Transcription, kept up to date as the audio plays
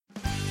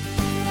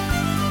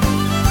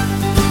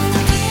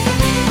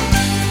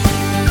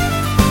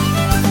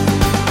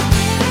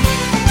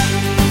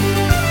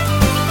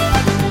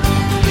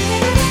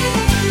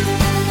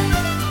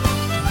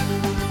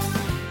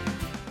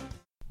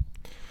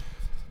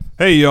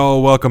Hey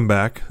y'all, welcome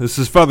back. This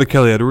is Father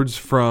Kelly Edwards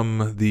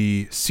from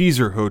the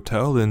Caesar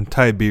Hotel in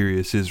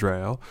Tiberias,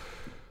 Israel.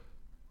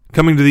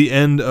 Coming to the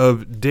end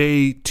of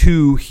day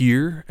 2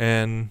 here,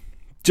 and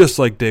just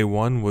like day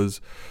 1 was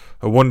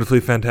a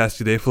wonderfully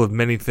fantastic day full of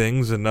many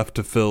things, enough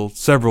to fill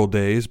several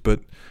days,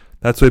 but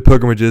that's the way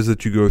pilgrimage is,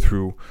 that you go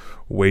through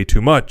way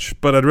too much.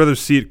 But I'd rather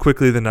see it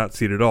quickly than not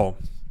see it at all.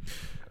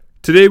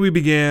 Yesterday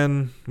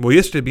began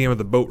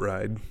with a boat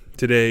ride.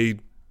 Today,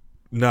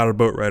 not a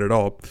boat ride at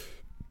all.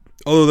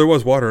 Although there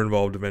was water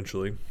involved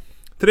eventually.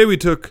 Today we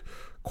took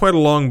quite a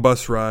long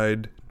bus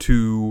ride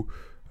to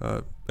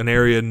an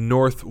area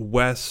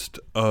northwest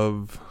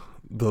of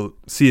the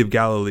Sea of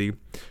Galilee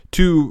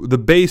to the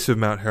base of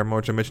Mount Hermon,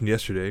 which I mentioned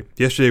yesterday.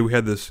 Yesterday we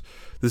had this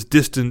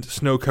distant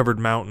snow-covered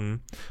mountain,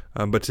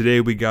 but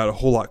today we got a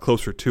whole lot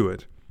closer to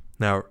it.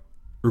 Now,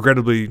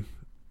 regrettably,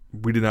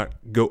 we did not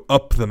go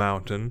up the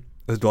mountain,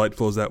 as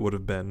delightful as that would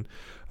have been,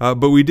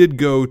 but we did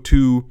go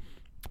to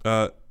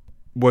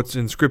what's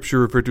in Scripture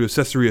referred to as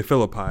Caesarea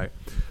Philippi,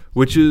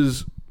 which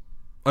is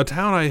a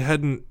town I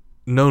hadn't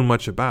known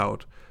much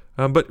about.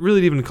 But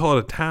really, to even call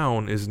it a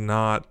town is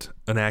not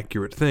an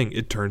accurate thing.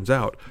 It turns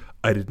out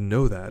I didn't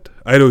know that.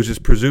 I'd always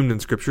just presumed in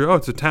Scripture,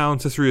 it's a town,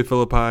 Caesarea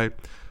Philippi.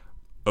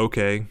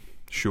 Okay,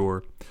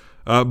 sure.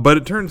 But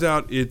it turns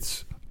out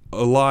it's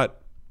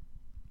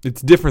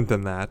different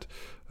than that.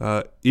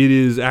 It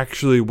is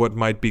actually what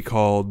might be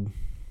called,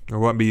 or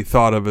what might be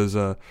thought of as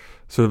a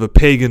sort of a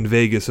pagan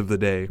Vegas of the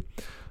day.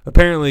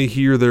 Apparently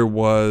here there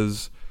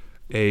was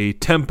a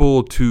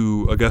temple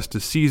to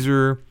Augustus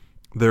Caesar.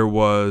 There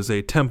was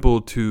a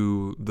temple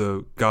to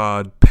the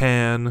god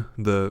Pan,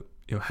 the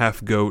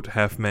half goat,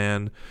 half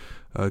man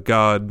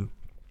god,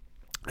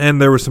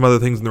 and there were some other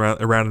things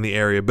around in the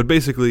area. But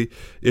basically,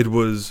 it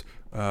was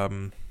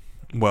Vegas.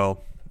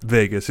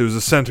 It was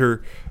a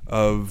center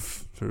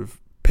of sort of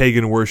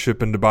pagan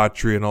worship and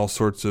debauchery and all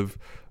sorts of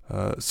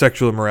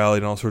sexual immorality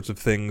and all sorts of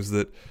things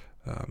that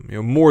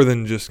more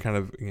than just kind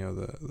of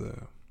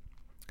the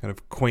kind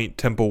of quaint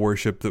temple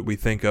worship that we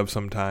think of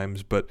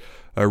sometimes, but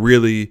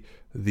really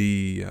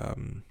the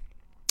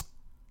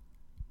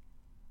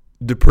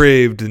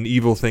depraved and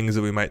evil things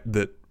that we might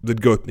that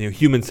go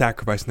human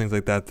sacrifice and things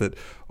like that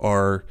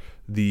are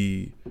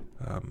the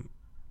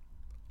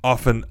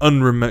often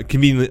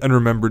conveniently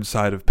unremembered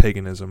side of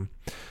paganism.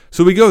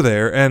 So we go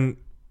there, and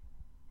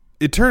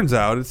it seems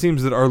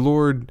that our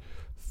Lord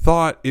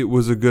thought it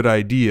was a good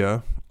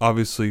idea,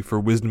 obviously for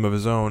wisdom of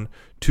his own,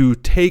 to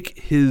take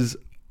his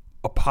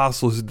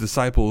apostles, his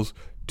disciples,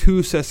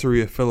 to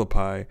Caesarea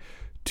Philippi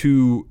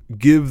to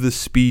give the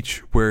speech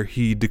where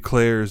he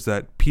declares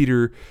that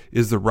Peter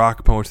is the rock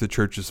upon which the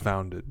church is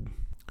founded.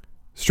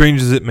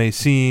 Strange as it may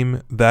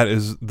seem, that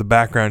is the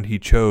background he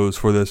chose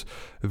for this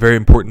very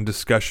important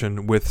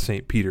discussion with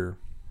St. Peter.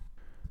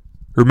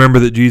 Remember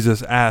that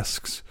Jesus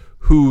asks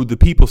who the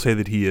people say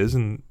that he is,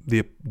 and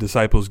the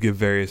disciples give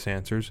various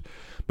answers.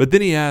 But then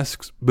he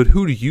asks, but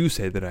who do you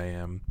say that I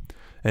am?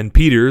 And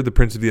Peter, the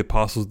prince of the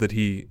apostles that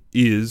he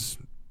is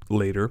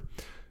later,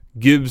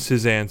 gives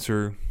his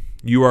answer,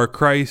 you are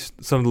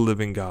Christ, Son of the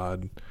living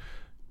God.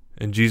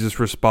 And Jesus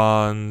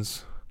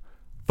responds,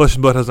 flesh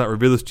and blood has not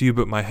revealed this to you,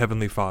 but my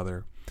heavenly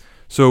Father.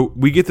 So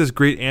we get this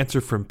great answer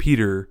from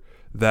Peter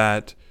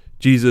that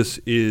Jesus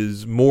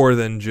is more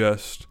than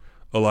just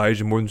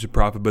Elijah, more than just a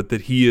prophet, but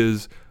that he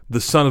is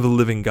the Son of the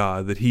living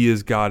God, that he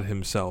is God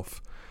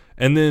himself.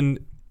 And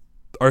then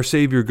our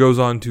Savior goes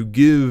on to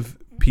give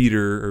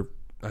Peter, or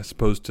I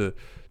suppose to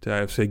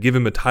say give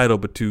him a title,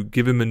 but to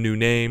give him a new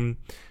name.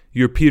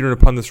 You're Peter, and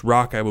upon this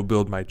rock I will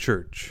build my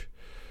church.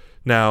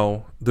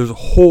 Now, there's a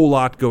whole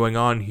lot going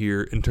on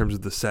here in terms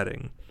of the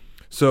setting.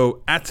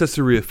 So at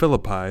Caesarea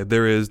Philippi,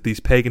 there is these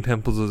pagan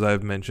temples, as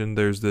I've mentioned.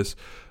 There's this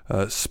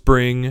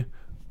spring.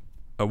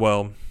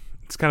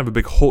 It's kind of a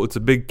big hole. It's a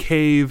big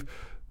cave,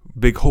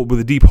 big hole with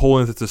a deep hole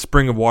in it. It's a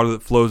spring of water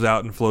that flows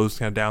out and flows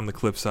kind of down the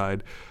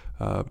cliffside.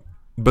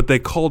 But they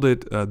called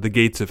it the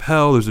gates of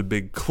hell. There's a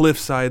big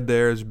cliffside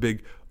there. There's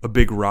a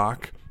big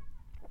rock.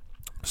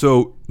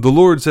 So the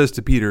Lord says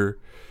to Peter,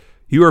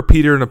 you are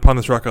Peter, and upon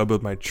this rock I'll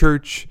build my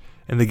church,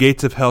 and the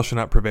gates of hell shall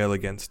not prevail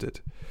against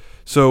it.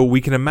 So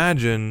we can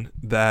imagine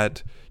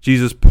that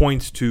Jesus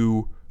points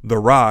to the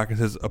rock and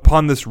says,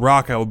 upon this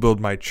rock I will build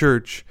my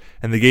church,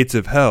 and the gates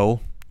of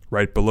hell,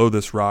 right below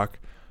this rock,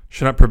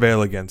 shall not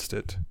prevail against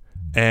it.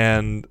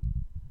 And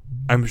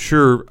I'm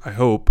sure, I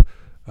hope,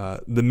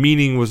 the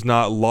meaning was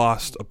not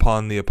lost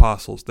upon the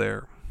apostles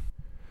there.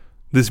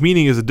 This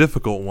meaning is a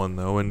difficult one,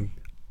 though, and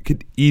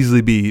could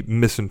easily be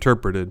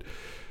misinterpreted.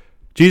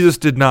 Jesus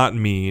did not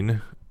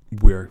mean,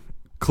 we're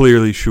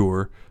clearly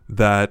sure,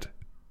 that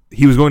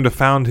he was going to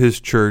found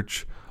his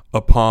church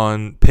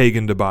upon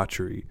pagan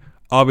debauchery.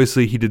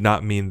 Obviously, he did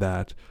not mean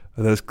that.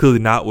 That is clearly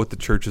not what the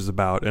church is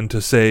about. And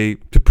to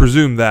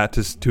presume that,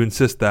 to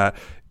insist that,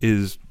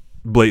 is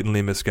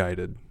blatantly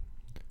misguided.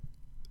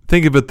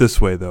 Think of it this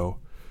way, though.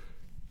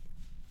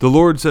 The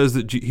Lord says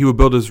that he will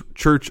build his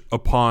church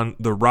upon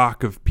the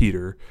rock of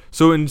Peter.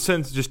 So in a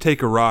sense, just take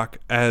the rock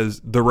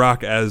as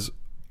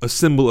a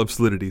symbol of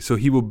solidity. So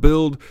he will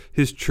build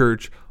his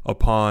church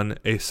upon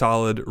a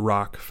solid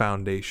rock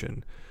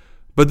foundation.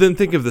 But then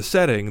think of the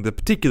setting, the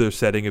particular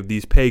setting of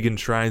these pagan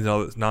shrines and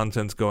all this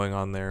nonsense going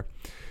on there.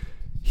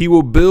 He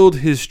will build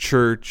his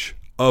church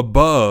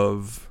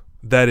above,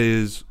 that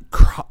is,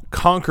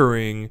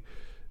 conquering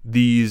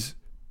these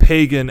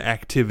pagan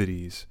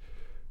activities.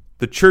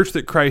 The church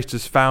that Christ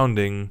is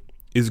founding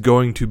is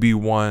going to be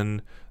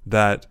one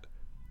that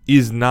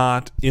is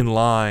not in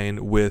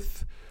line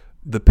with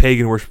the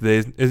pagan worship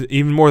days,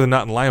 even more than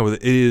not in line with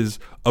it. It is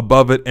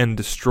above it and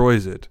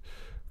destroys it.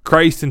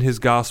 Christ in his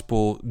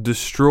gospel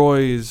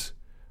destroys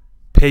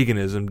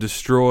paganism,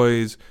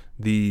 destroys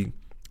the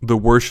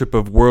worship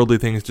of worldly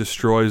things,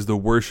 destroys the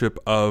worship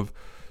of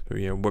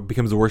what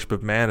becomes the worship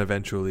of man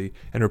eventually,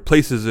 and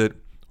replaces it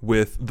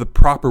with the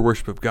proper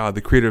worship of God,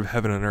 the creator of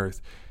heaven and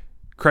earth.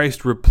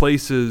 Christ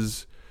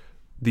replaces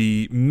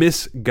the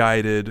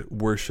misguided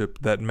worship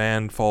that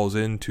man falls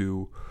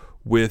into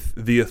with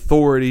the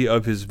authority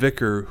of his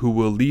vicar, who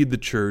will lead the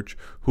church,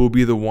 who will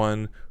be the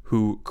one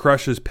who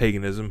crushes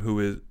paganism, who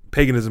is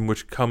paganism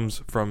which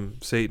comes from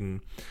Satan.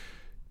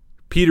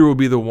 Peter will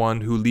be the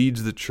one who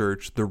leads the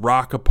church, the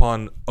rock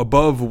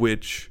above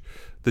which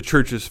the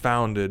church is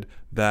founded,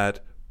 that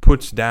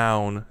puts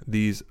down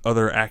these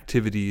other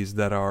activities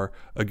that are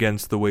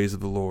against the ways of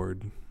the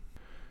Lord.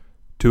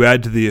 To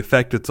add to the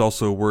effect, it's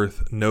also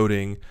worth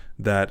noting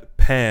that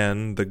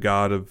Pan, the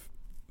god of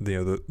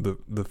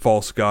the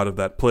false god of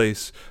that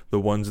place, the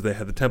ones they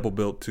had the temple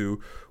built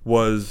to,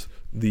 was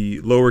the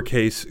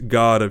lowercase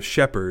god of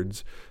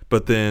shepherds.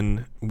 But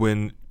then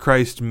when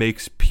Christ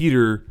makes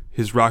Peter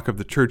his rock of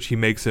the church, he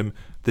makes him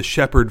the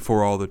shepherd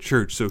for all the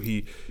church. So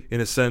he,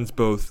 in a sense,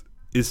 both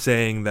is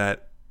saying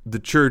that the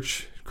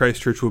church,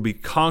 Christ's church, will be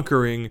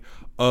conquering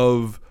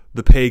of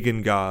the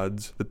pagan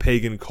gods, the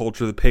pagan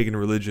culture, the pagan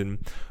religion,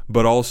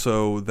 but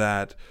also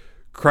that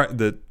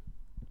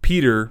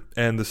Peter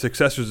and the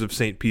successors of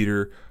St.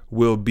 Peter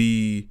will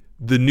be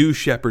the new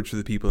shepherds for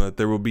the people, that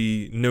there will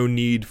be no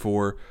need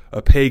for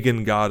a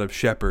pagan god of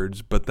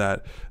shepherds, but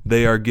that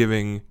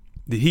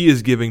he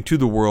is giving to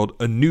the world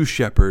a new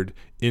shepherd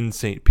in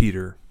St.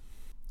 Peter.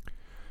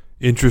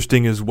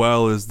 Interesting as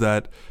well is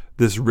that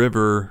this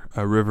river,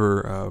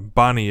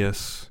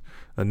 Bonius,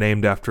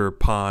 named after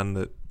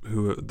Pan,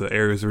 who the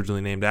area is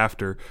originally named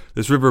after,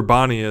 this river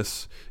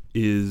Bonius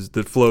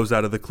that flows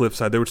out of the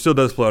cliffside. There still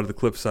does flow out of the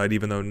cliffside,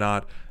 even though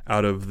not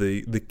out of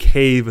the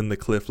cave in the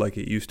cliff like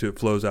it used to. It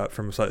flows out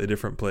from a slightly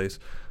different place,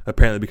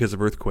 apparently because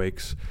of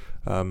earthquakes.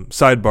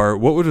 Sidebar,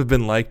 what would it have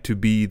been like to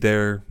be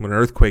there when an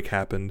earthquake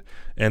happened,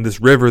 and this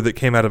river that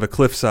came out of a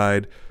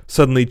cliffside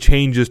suddenly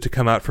changes to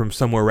come out from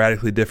somewhere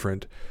radically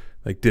different?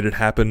 Like, did it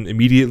happen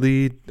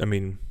immediately? I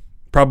mean,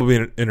 probably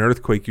in an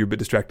earthquake, you're a bit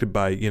distracted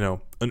by,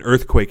 an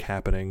earthquake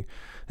happening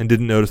and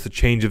didn't notice the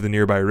change of the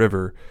nearby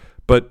river.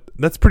 But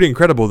that's pretty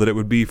incredible that it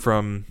would be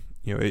from,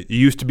 it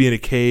used to be in a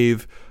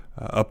cave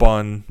up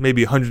on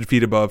maybe 100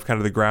 feet above kind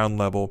of the ground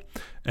level,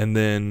 and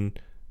then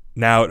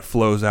now it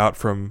flows out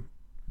from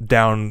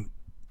down,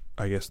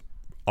 I guess,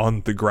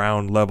 on the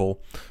ground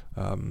level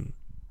in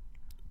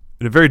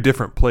a very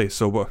different place.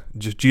 So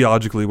just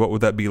geologically, what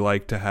would that be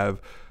like to have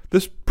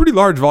this pretty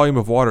large volume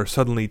of water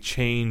suddenly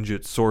change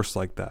its source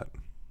like that?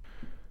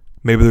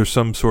 Maybe there's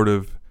some sort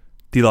of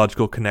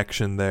theological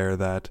connection there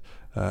that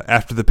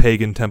after the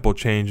pagan temple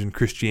change and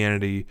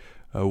Christianity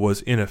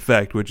was in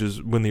effect, which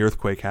is when the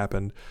earthquake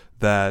happened,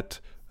 that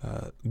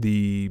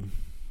the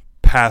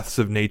paths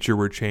of nature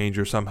were changed,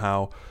 or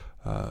somehow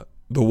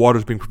the water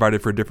is being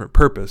provided for a different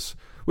purpose,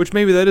 which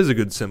maybe that is a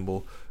good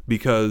symbol,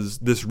 because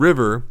this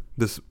river,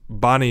 this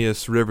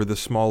Bonius River, this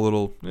small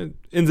little, it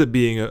ends up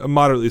being a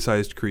moderately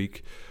sized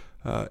creek.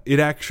 It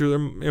actually,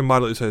 a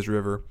moderately sized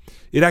river.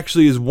 It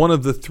actually is one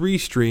of the 3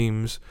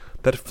 streams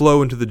that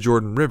flow into the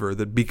Jordan River,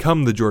 that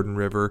become the Jordan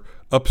River,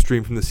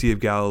 upstream from the Sea of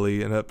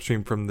Galilee and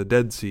upstream from the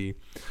Dead Sea.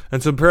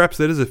 And so perhaps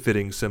that is a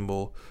fitting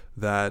symbol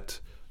that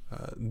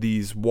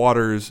these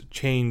waters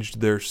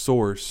changed their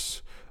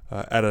source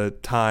at a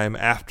time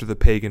after the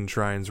pagan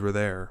shrines were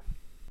there.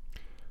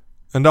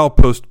 And I'll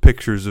post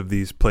pictures of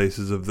these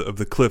places, of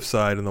the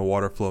cliffside and the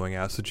water flowing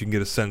out, so that you can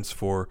get a sense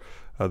for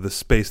the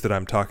space that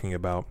I'm talking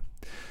about.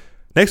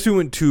 Next, we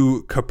went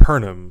to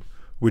Capernaum,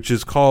 which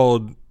is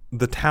called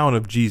the town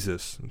of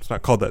Jesus. It's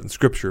not called that in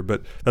Scripture,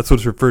 but that's what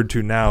it's referred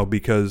to now,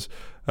 because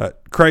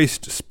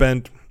Christ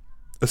spent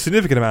a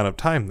significant amount of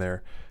time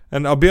there.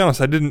 And I'll be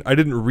honest, I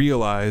didn't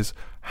realize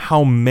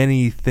how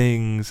many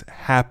things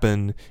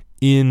happen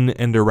in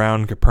and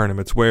around Capernaum.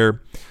 It's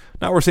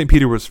not where St.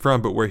 Peter was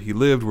from, but where he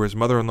lived, where his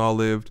mother-in-law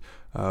lived,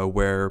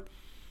 where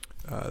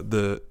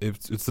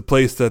it's the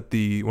place that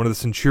one of the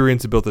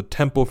centurions had built a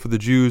temple for the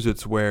Jews.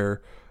 It's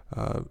where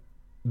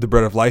the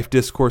Bread of Life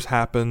discourse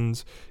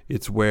happens.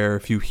 It's where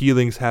a few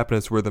healings happen.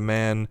 It's where the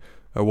man,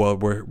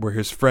 where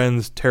his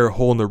friends tear a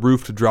hole in the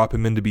roof to drop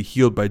him in to be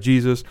healed by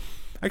Jesus.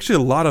 Actually,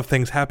 a lot of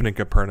things happen in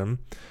Capernaum.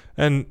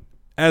 And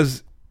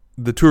as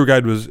the tour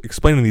guide was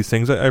explaining these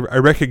things, I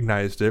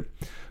recognized it.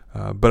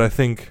 But I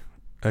think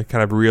I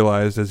kind of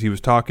realized as he was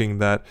talking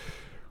that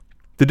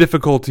the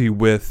difficulty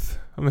with,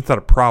 I mean, it's not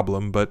a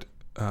problem, but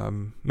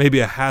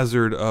maybe a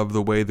hazard of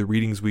the way the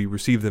readings we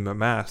receive them at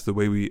Mass, the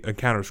way we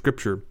encounter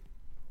Scripture,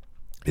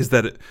 is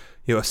that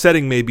a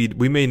setting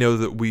we may know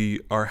that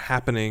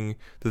that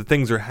the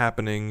things are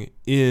happening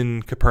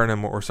in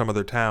Capernaum or some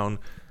other town.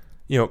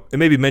 It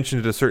may be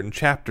mentioned in a certain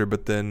chapter,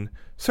 but then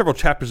several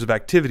chapters of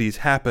activities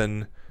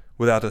happen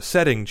without a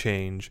setting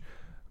change.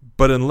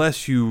 But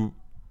unless you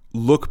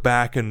look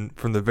back and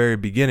from the very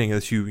beginning,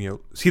 as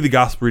you see the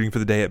gospel reading for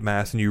the day at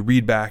Mass and you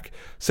read back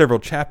several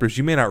chapters,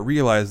 you may not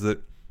realize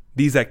that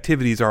these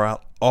activities are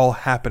all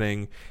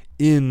happening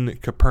in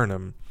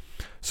Capernaum.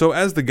 So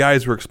as the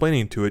guys were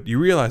explaining to it, you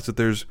realize that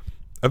there's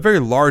a very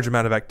large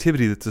amount of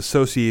activity that's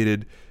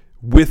associated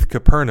with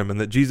Capernaum, and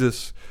that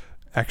Jesus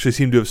actually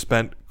seemed to have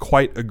spent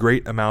quite a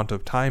great amount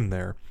of time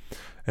there.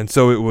 And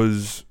so it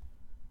was,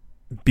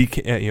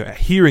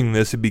 hearing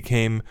this, it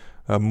became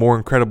more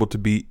incredible to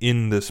be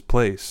in this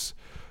place.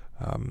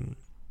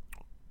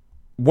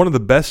 One of the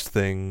best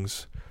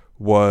things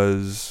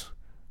was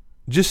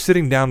just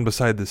sitting down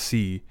beside the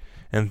sea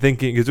and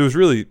thinking, because it was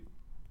really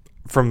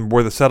from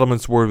where the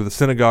settlements were, where the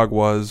synagogue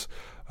was,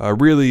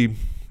 really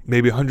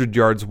maybe 100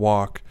 yards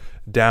walk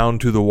down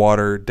to the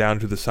water, down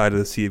to the side of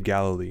the Sea of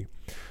Galilee.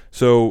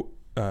 So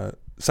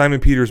Simon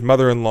Peter's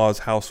mother-in-law's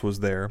house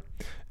was there,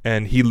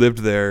 and he lived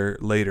there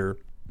later.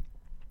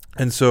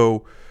 And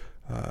so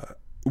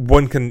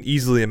one can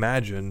easily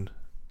imagine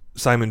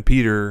Simon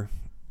Peter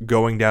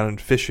going down and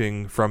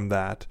fishing from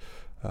that.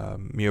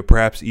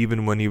 Perhaps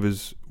even when he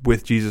was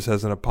with Jesus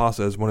as an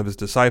apostle, as one of his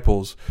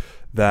disciples,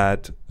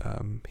 that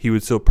he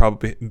would still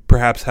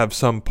perhaps have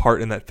some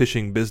part in that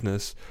fishing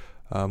business,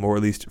 or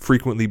at least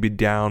frequently be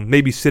down,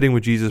 maybe sitting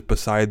with Jesus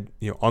beside,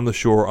 on the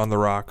shore, on the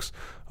rocks,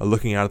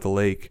 looking out at the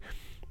lake.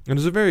 And it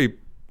was a very,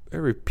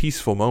 very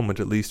peaceful moment,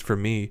 at least for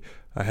me.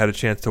 I had a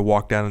chance to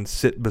walk down and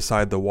sit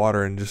beside the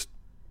water and just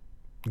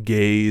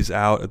gaze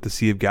out at the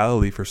Sea of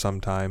Galilee for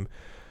some time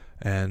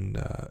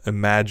and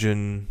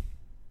imagine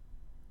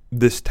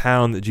this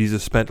town that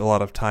Jesus spent a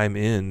lot of time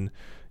in.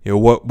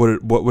 What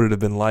would it have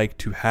been like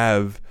to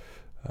have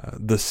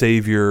the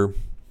Savior,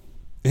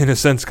 in a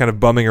sense, kind of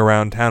bumming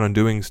around town and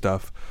doing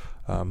stuff,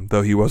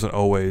 though he wasn't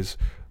always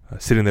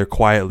sitting there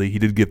quietly. He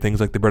did give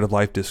things like the Bread of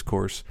Life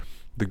discourse,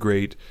 the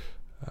great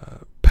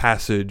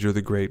passage, or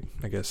the great,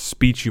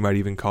 speech you might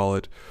even call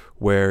it,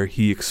 where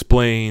he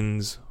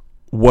explains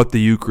what the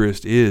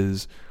Eucharist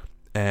is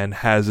and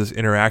has this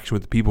interaction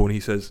with the people when he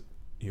says,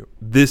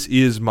 this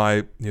is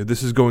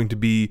this is going to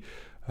be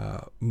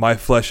my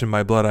flesh and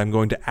my blood. I'm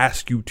going to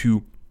ask you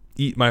to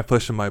eat my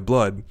flesh and my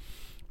blood.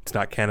 It's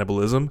not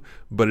cannibalism,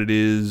 but it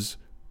is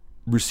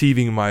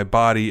receiving my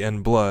body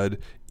and blood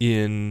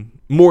in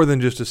more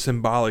than just a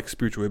symbolic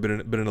spiritual way,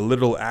 but in a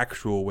literal,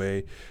 actual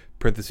way,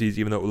 parentheses,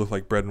 even though it would look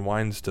like bread and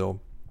wine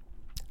still.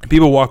 And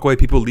people walk away,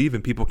 people leave,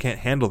 and people can't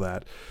handle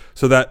that.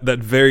 So that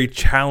very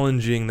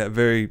challenging, that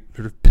very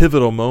sort of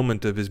pivotal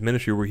moment of his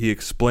ministry where he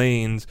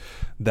explains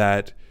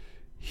that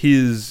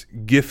his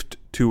gift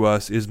to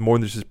us is more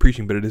than just his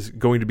preaching, but it is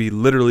going to be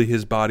literally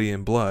his body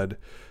and blood.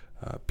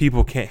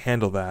 People can't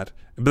handle that.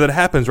 But that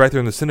happens right there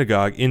in the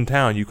synagogue in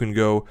town. You can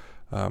go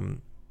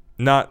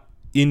not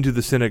into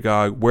the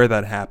synagogue where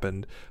that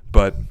happened,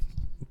 but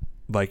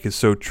like is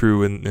so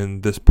true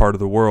in this part of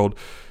the world,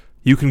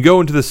 you can go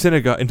into the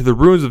synagogue, into the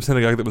ruins of the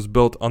synagogue that was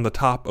built on the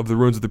top of the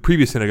ruins of the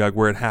previous synagogue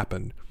where it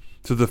happened.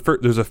 So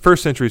there's a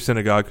first century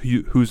synagogue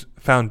whose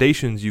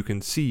foundations you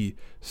can see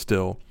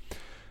still.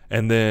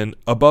 And then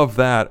above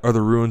that are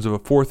the ruins of a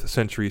 4th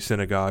century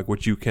synagogue,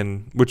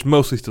 which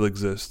mostly still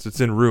exists.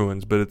 It's in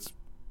ruins, but it's,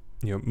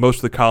 most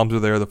of the columns are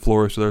there, the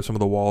floors are there, some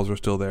of the walls are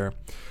still there.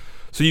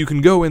 So you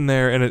can go in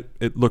there, and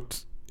it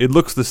looks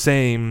the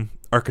same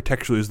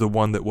architecturally as the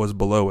one that was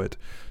below it.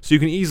 So you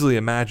can easily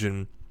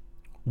imagine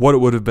what it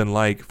would have been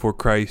like for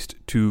Christ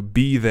to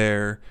be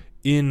there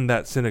in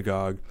that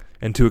synagogue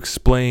and to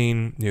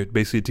explain,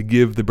 basically to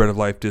give the Bread of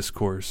Life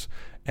discourse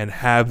and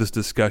have this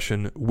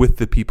discussion with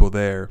the people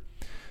there.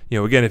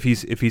 Again, if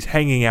he's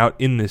hanging out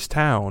in this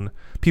town,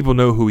 people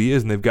know who he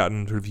is, and they've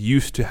gotten sort of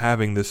used to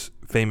having this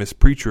famous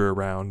preacher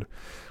around.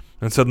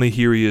 And suddenly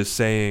here he is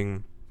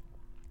saying,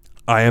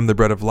 I am the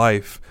bread of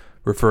life,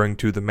 referring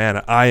to the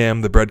manna. I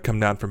am the bread come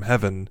down from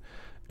heaven.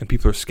 And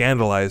people are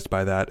scandalized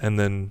by that. And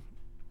then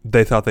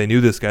they thought they knew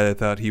this guy. They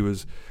thought he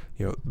was,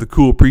 the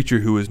cool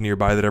preacher who was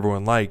nearby that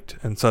everyone liked.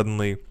 And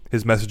suddenly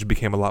his message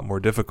became a lot more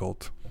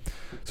difficult.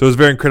 So it was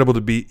very incredible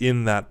to be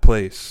in that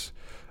place.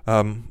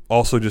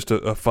 Also just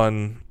a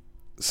fun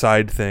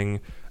side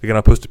thing. Again,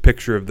 I'll post a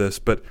picture of this,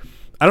 but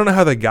I don't know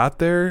how they got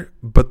there,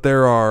 but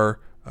there are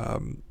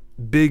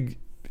big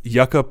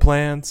yucca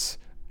plants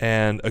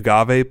and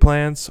agave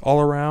plants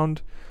all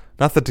around.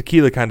 Not the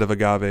tequila kind of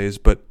agaves,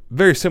 but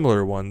very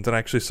similar ones. And I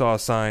actually saw a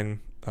sign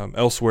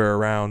elsewhere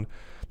around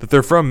that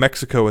they're from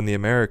Mexico and the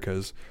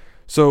Americas.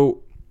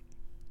 So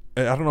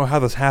I don't know how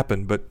this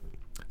happened, but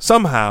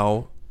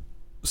somehow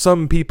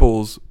some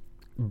peoples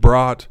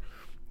brought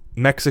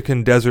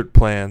Mexican desert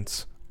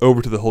plants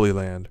over to the Holy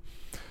Land.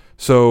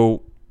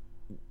 So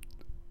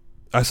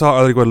I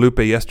saw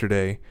Guadalupe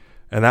yesterday,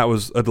 and that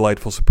was a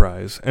delightful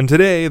surprise. And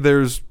today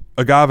there's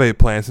agave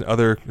plants and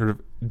other sort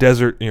of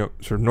desert,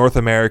 sort of North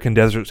American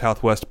desert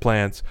Southwest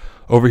plants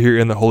over here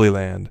in the Holy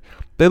Land.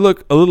 They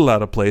look a little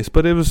out of place,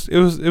 but it was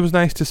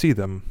nice to see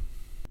them.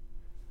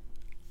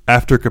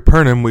 After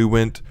Capernaum, we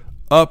went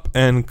up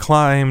and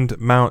climbed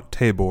Mount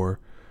Tabor.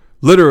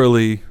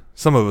 Literally,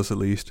 some of us at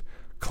least,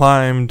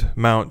 climbed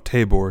Mount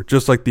Tabor,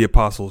 just like the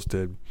apostles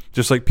did,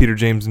 just like Peter,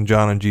 James, and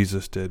John and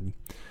Jesus did.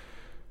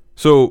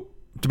 So,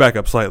 to back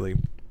up slightly,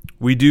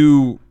 we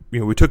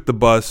took the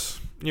bus,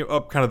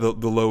 up kind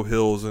of the low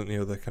hills and,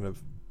 the kind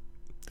of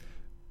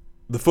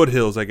the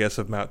foothills, I guess,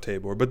 of Mount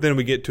Tabor. But then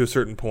we get to a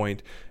certain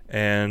point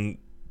and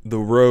the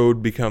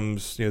road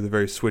becomes, the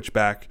very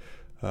switchback,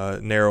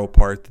 narrow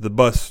part. The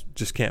bus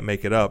just can't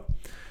make it up.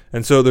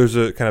 And so there's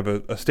a kind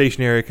of a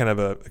stationary, kind of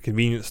a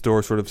convenience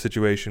store sort of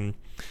situation.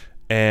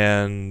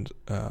 And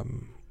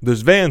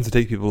there's vans that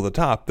take people to the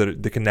top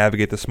that can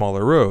navigate the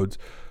smaller roads.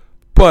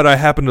 But I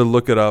happened to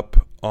look it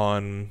up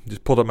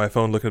just pulled up my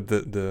phone, looking at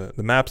the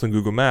maps on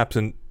Google Maps,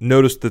 and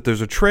noticed that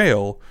there's a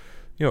trail,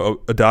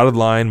 a dotted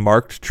line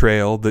marked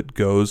trail that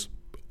goes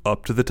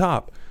up to the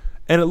top.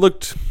 And it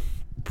looked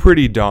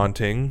pretty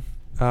daunting.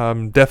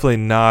 Definitely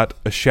not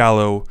a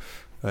shallow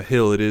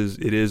hill. It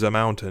is a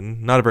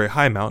mountain, not a very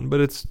high mountain, but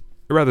it's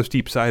a rather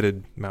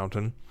steep-sided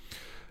mountain.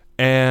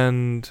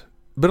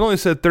 But it only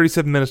said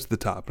 37 minutes to the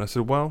top. And I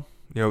said, well,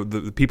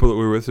 the people that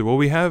we were with said, well,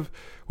 we have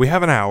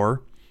an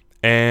hour,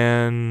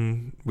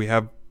 and we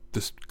have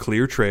this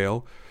clear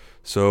trail,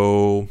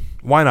 so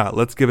why not?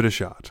 Let's give it a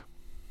shot.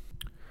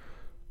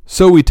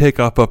 So we take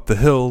off up the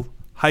hill,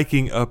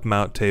 hiking up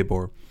Mount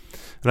Tabor.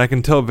 And I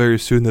can tell very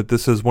soon that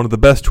this is one of the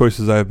best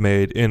choices I've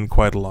made in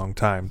quite a long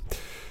time.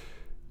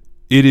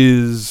 It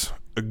is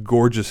a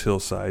gorgeous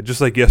hillside.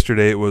 Just like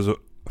yesterday, it was a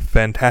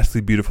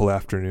fantastically beautiful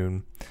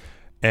afternoon.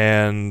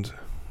 And,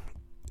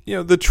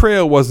 the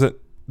trail wasn't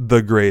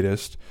the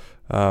greatest.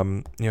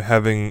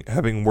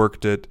 Having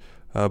worked at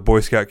Boy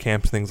Scout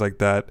camps, things like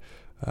that,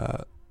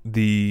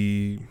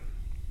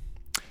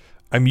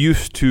 I'm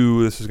used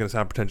to, this is going to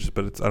sound pretentious,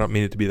 but I don't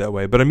mean it to be that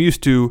way, but I'm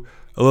used to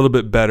a little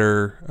bit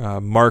better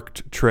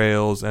marked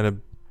trails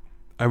and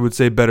I would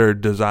say better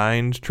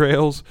designed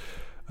trails.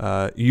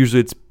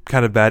 Usually it's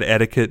kind of bad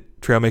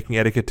trail making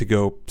etiquette to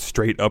go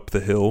straight up the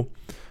hill,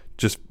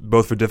 just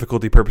both for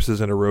difficulty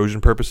purposes and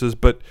erosion purposes.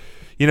 But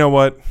you know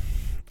what?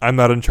 I'm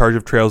not in charge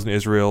of trails in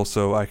Israel,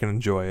 so I can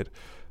enjoy it.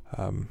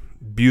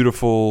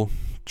 Beautiful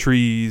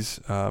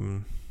trees.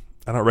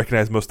 I don't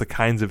recognize most of the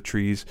kinds of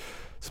trees.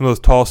 Some of those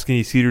tall,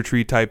 skinny cedar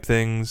tree type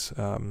things.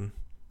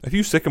 A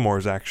few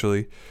sycamores,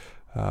 actually.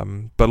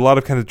 But a lot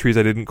of kinds of trees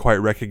I didn't quite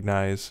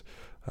recognize.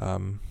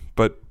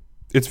 But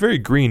it's very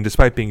green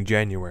despite being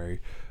January.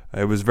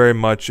 It was very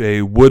much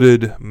a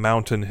wooded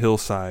mountain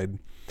hillside.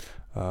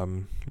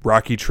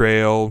 Rocky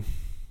trail.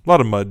 A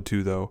lot of mud,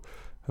 too, though.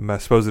 I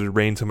suppose it had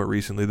rained somewhat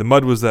recently. The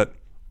mud was that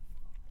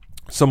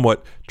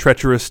somewhat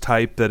treacherous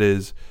type that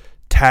is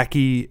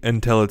tacky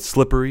until it's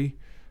slippery.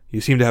 You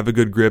seem to have a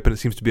good grip and it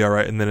seems to be all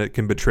right, and then it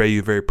can betray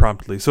you very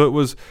promptly. So it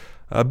was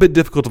a bit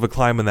difficult of a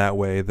climb in that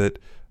way. That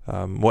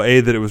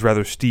it was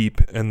rather steep,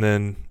 and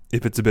then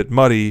if it's a bit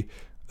muddy,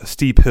 a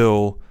steep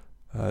hill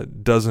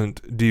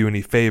doesn't do you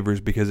any favors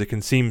because it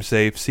can seem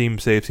safe,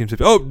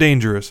 oh,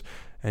 dangerous,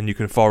 and you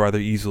can fall rather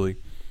easily.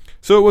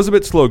 So it was a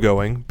bit slow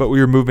going, but we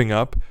were moving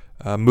up,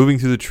 moving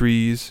through the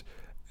trees,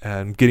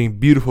 and getting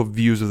beautiful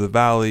views of the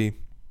valley.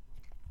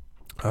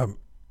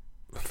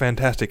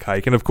 Fantastic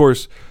hike. And of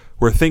course,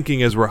 we're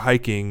thinking as we're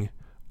hiking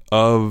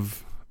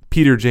of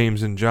Peter,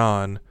 James, and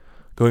John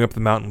going up the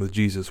mountain with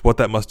Jesus, what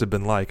that must have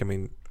been like. I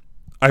mean,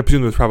 I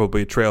presume there was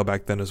probably a trail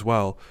back then as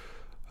well.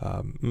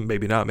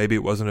 Maybe not. Maybe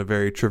it wasn't a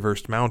very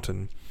traversed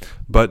mountain.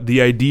 But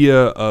the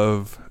idea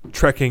of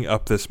trekking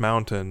up this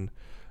mountain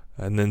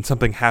and then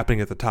something happening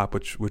at the top,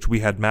 which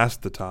we had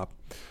masked the top,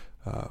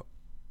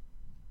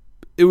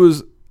 it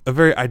was a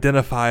very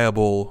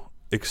identifiable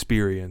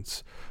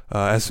experience.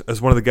 As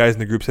one of the guys in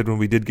the group said when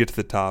we did get to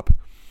the top,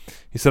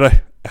 he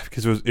said,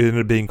 because it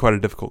ended up being quite a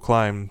difficult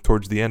climb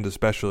towards the end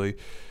especially,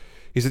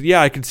 he said,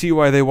 yeah, I could see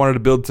why they wanted to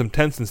build some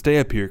tents and stay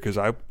up here, because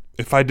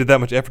if I did that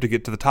much effort to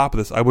get to the top of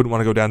this, I wouldn't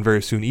want to go down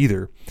very soon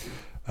either.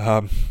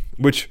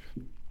 Which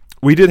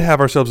we did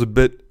have ourselves a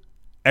bit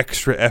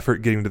extra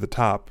effort getting to the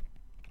top.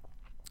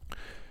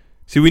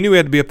 See, we knew we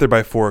had to be up there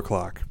by 4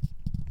 o'clock.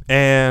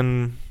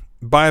 And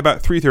by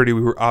about 3:30,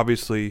 we were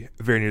obviously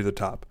very near the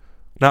top.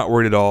 Not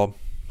worried at all.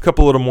 A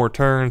couple little more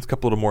turns, a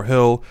couple little more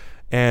hill,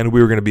 and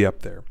we were going to be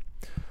up there.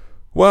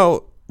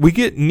 Well, we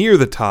get near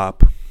the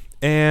top,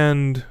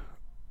 and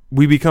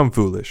we become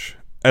foolish,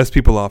 as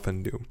people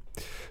often do,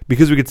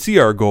 because we could see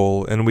our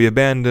goal, and we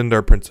abandoned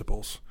our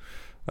principles.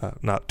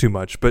 Not too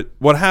much, but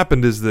what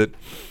happened is that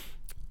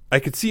I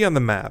could see on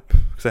the map,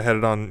 because I had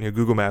it on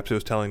Google Maps, it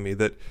was telling me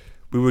that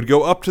we would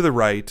go up to the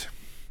right,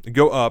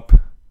 go up,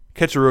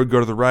 catch a road, go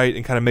to the right,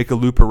 and kind of make a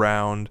loop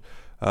around,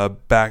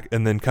 back,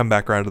 and then come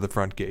back around to the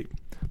front gate.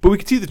 But we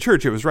could see the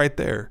church, it was right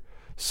there.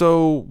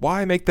 So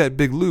why make that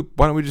big loop?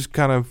 Why don't we just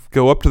kind of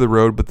go up to the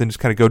road, but then just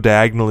kind of go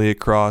diagonally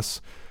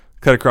across,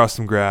 cut across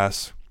some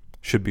grass,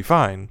 should be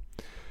fine.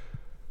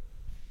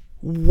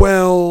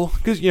 Well,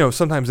 because,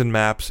 sometimes in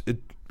maps, it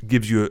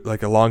gives you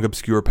like a long,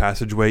 obscure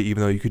passageway,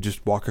 even though you could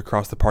just walk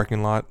across the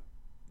parking lot,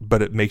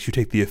 but it makes you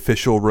take the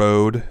official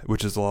road,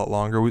 which is a lot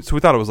longer. So we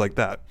thought it was like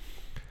that.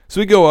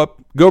 So we go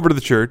over to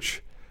the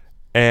church,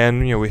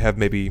 and, we have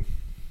maybe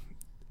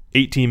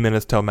 18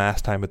 minutes till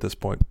mass time at this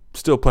point.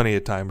 Still plenty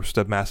of time. We're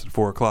still at mass at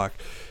 4 o'clock.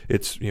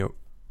 It's,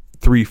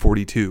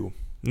 3:42.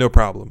 No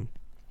problem.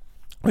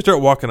 We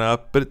start walking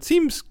up, but it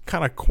seems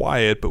kind of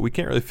quiet, but we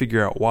can't really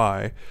figure out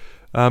why.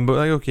 But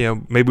like, okay,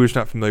 maybe we're just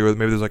not familiar with it.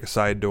 Maybe there's like a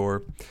side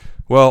door.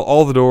 Well,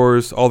 all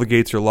the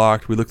gates are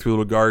locked. We look through a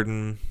little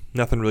garden.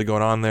 Nothing really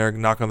going on there.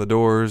 Knock on the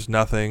doors.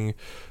 Nothing.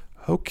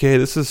 Okay,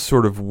 this is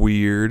sort of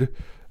weird.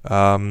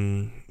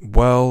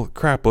 Well,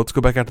 crap. Let's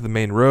go back out to the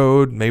main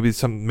road. Maybe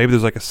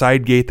there's like a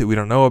side gate that we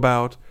don't know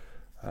about.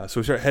 So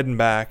we start heading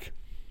back,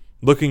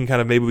 looking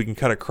kind of maybe we can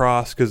cut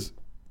across, because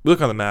we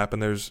look on the map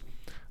and there is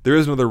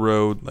another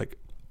road like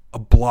a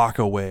block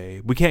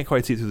away. We can't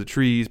quite see it through the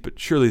trees, but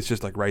surely it's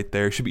just like right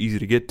there. It should be easy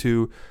to get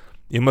to.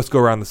 You must go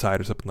around the side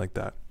or something like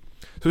that.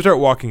 So we start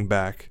walking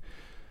back,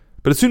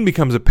 but it soon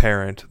becomes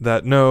apparent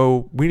that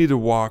no, we need to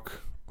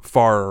walk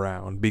far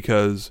around,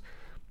 because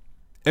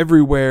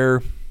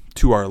everywhere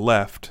to our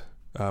left,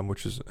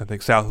 which is I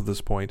think south at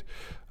this point,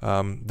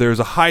 there's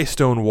a high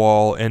stone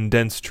wall and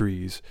dense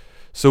trees.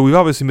 So we've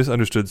obviously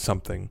misunderstood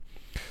something.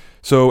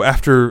 So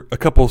after a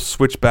couple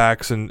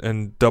switchbacks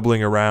and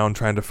doubling around,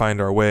 trying to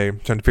find our way,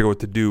 trying to figure out what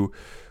to do,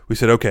 we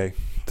said, okay,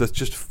 let's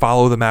just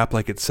follow the map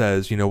like it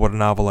says. What a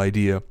novel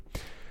idea.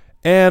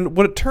 And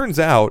what it turns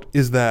out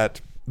is that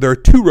there are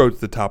 2 roads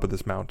to the top of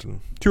this mountain,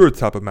 2 roads to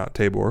the top of Mount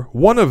Tabor.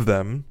 One of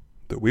them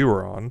that we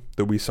were on,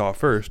 that we saw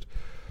first,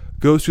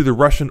 goes to the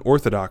Russian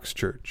Orthodox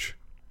Church,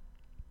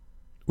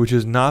 which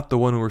is not the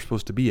one we're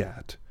supposed to be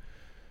at.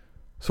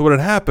 So what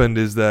had happened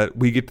is that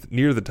we get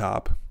near the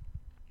top,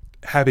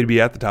 happy to be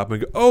at the top,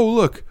 and we go, oh,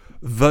 look,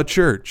 the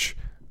church.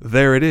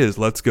 There it is.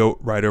 Let's go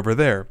right over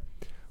there.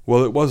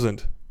 Well, it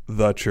wasn't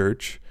the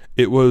church.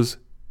 It was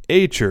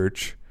a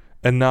church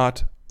and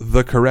not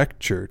the correct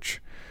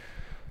church.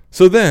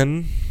 So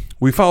then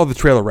we follow the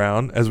trail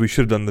around, as we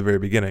should have done in the very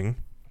beginning,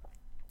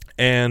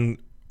 and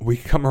we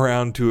come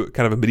around to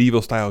kind of a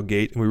medieval style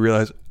gate, and we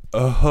realize,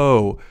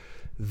 oh,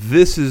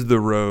 this is the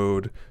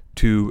road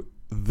to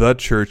the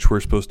church we're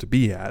supposed to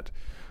be at,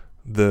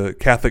 the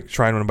Catholic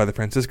shrine run by the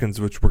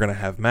Franciscans, which we're going to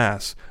have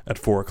mass at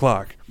 4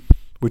 o'clock,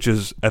 which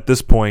is at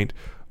this point,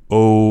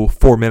 4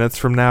 minutes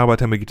from now by the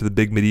time we get to the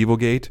big medieval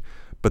gate.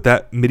 But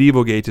that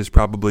medieval gate is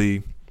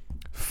probably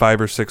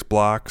 5 or 6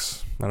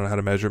 blocks. I don't know how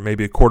to measure it,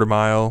 maybe a quarter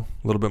mile,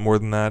 a little bit more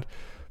than that,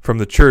 from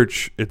the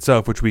church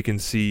itself, which we can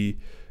see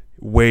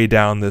way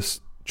down this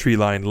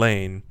tree-lined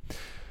lane.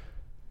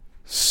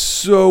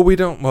 So we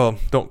don't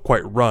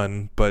quite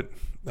run, but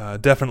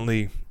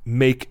definitely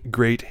make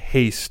great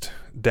haste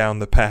down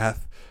the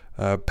path,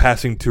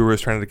 passing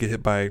tourists, trying to get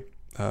hit by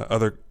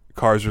other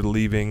cars that are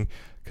leaving,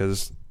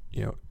 because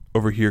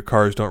over here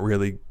cars don't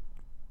really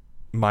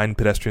mind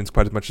pedestrians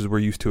quite as much as we're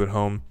used to at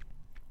home.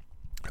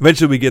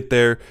 Eventually we get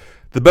there.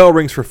 The bell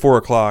rings for 4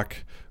 o'clock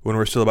when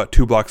we're still about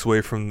 2 blocks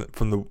away from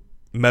the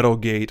metal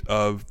gate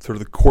of sort of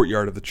the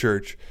courtyard of the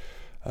church.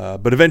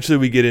 But eventually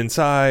we get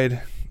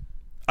inside.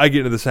 I get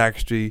into the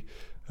sacristy.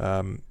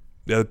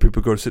 The other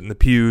people go to sit in the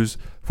pews.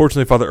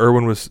 Fortunately, Father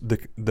Irwin was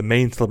the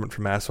main celebrant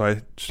for Mass, so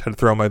I just had to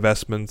throw on my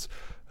vestments.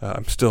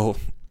 I'm still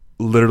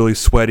literally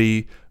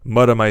sweaty,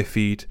 mud on my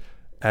feet,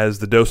 as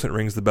the docent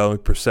rings the bell and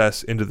we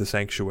process into the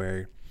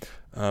sanctuary.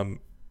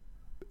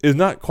 It's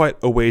not quite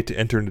a way to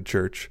enter into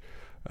church,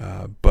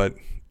 but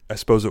I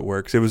suppose it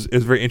works. It was a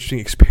very interesting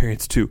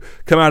experience to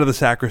come out of the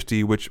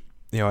sacristy, which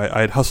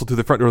I had hustled through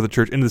the front door of the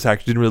church into the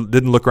sacristy,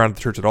 didn't look around at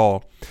the church at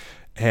all,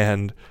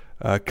 and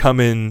come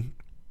in,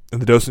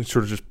 and the docent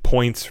sort of just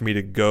points for me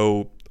to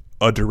go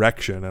a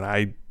direction, and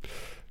I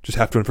just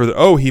have to infer that,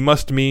 oh, he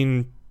must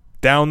mean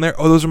down there.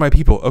 Oh, those are my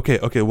people. Okay,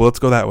 well, let's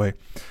go that way.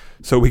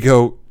 So we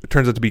go, it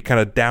turns out to be kind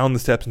of down the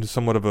steps into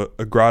somewhat of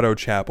a grotto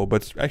chapel,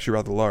 but it's actually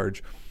rather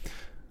large.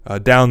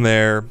 Down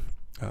there,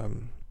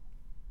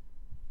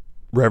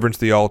 reverence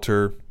the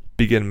altar,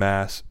 begin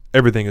Mass,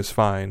 everything is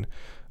fine.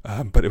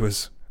 But it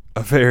was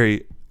a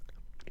very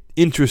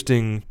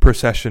interesting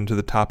procession to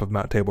the top of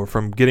Mount Tabor,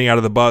 from getting out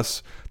of the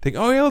bus,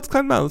 thinking, oh yeah, let's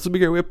climb the mountain, this will be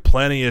great. We have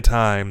plenty of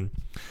time,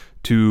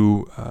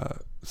 to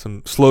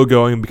some slow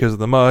going because of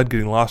the mud,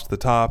 getting lost at the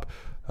top,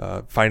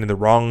 finding the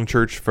wrong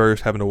church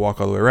first, having to walk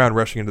all the way around,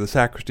 rushing into the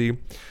sacristy.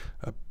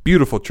 A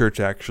beautiful church,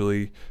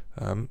 actually.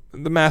 The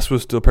Mass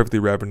was still perfectly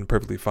reverent,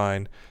 perfectly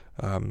fine.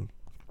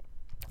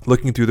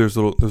 Looking through, there's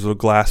little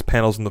glass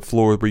panels on the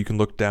floor where you can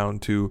look down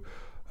to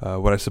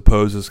what I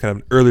suppose is kind of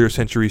an earlier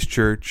centuries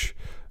church,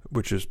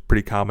 which is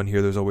pretty common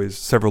here. There's always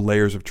several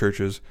layers of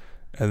churches.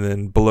 And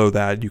then below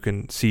that, you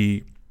can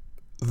see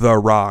the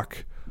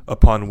rock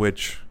upon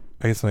which,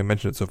 I guess I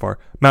mentioned it so far,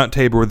 Mount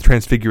Tabor, where the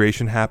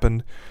Transfiguration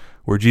happened,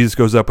 where Jesus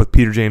goes up with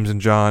Peter, James,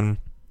 and John.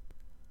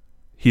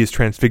 He is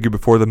transfigured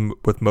before them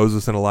with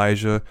Moses and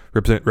Elijah,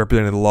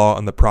 representing the law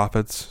and the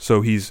prophets.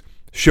 So he's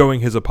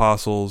showing his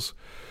apostles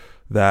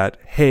that,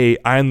 hey,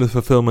 I am the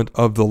fulfillment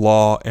of the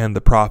law and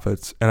the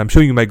prophets, and I'm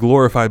showing you my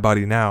glorified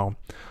body now,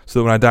 so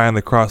that when I die on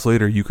the cross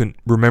later, you can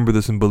remember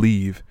this and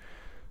believe.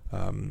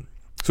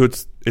 So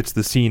it's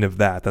the scene of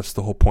that. That's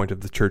the whole point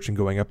of the church and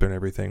going up there and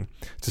everything,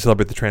 to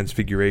celebrate the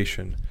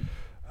Transfiguration.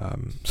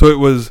 So it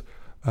was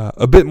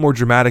a bit more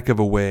dramatic of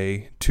a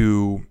way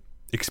to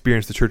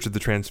experience the Church of the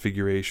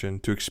Transfiguration,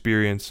 to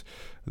experience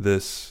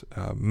this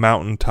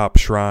mountaintop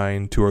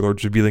shrine to our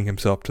Lord revealing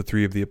himself to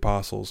three of the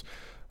apostles.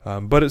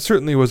 But it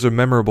certainly was a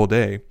memorable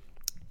day.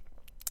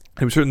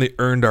 And we certainly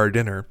earned our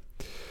dinner.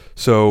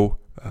 So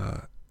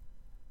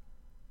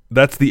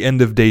that's the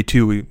end of day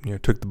 2. We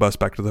took the bus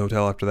back to the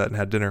hotel after that and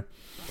had dinner.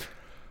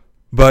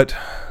 But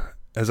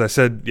as I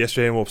said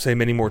yesterday, and we'll say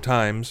many more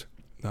times,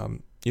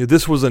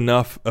 this was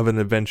enough of an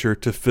adventure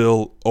to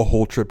fill a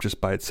whole trip just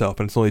by itself.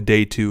 And it's only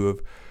day 2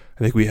 of,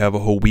 I think we have a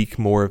whole week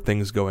more of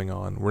things going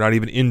on. We're not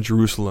even in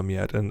Jerusalem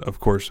yet. And of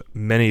course,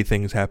 many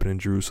things happen in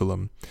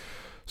Jerusalem.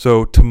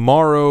 So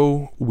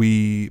tomorrow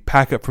we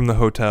pack up from the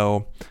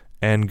hotel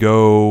and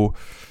go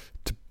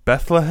to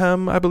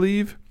Bethlehem, I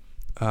believe.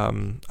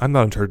 I'm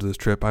not in charge of this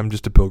trip. I'm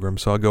just a pilgrim,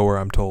 so I'll go where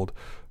I'm told.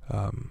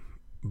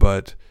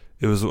 But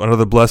it was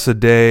another blessed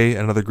day,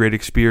 another great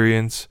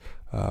experience,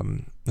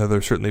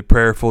 another certainly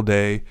prayerful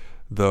day,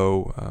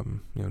 though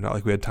not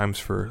like we had times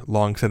for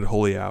long extended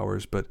holy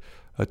hours, but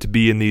to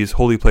be in these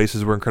holy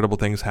places where incredible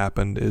things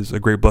happened is a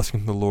great blessing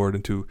from the Lord,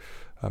 and to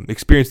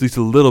experience at least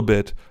a little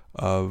bit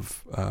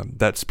of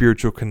that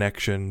spiritual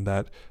connection,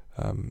 that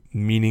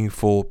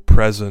meaningful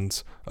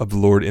presence of the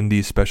Lord in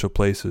these special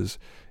places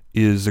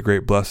is a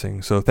great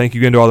blessing. So thank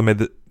you again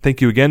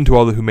to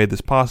all who made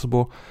this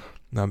possible.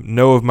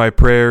 Know of my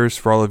prayers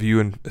for all of you,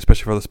 and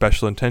especially for all the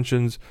special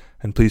intentions,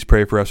 and please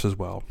pray for us as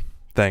well.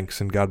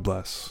 Thanks, and God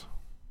bless.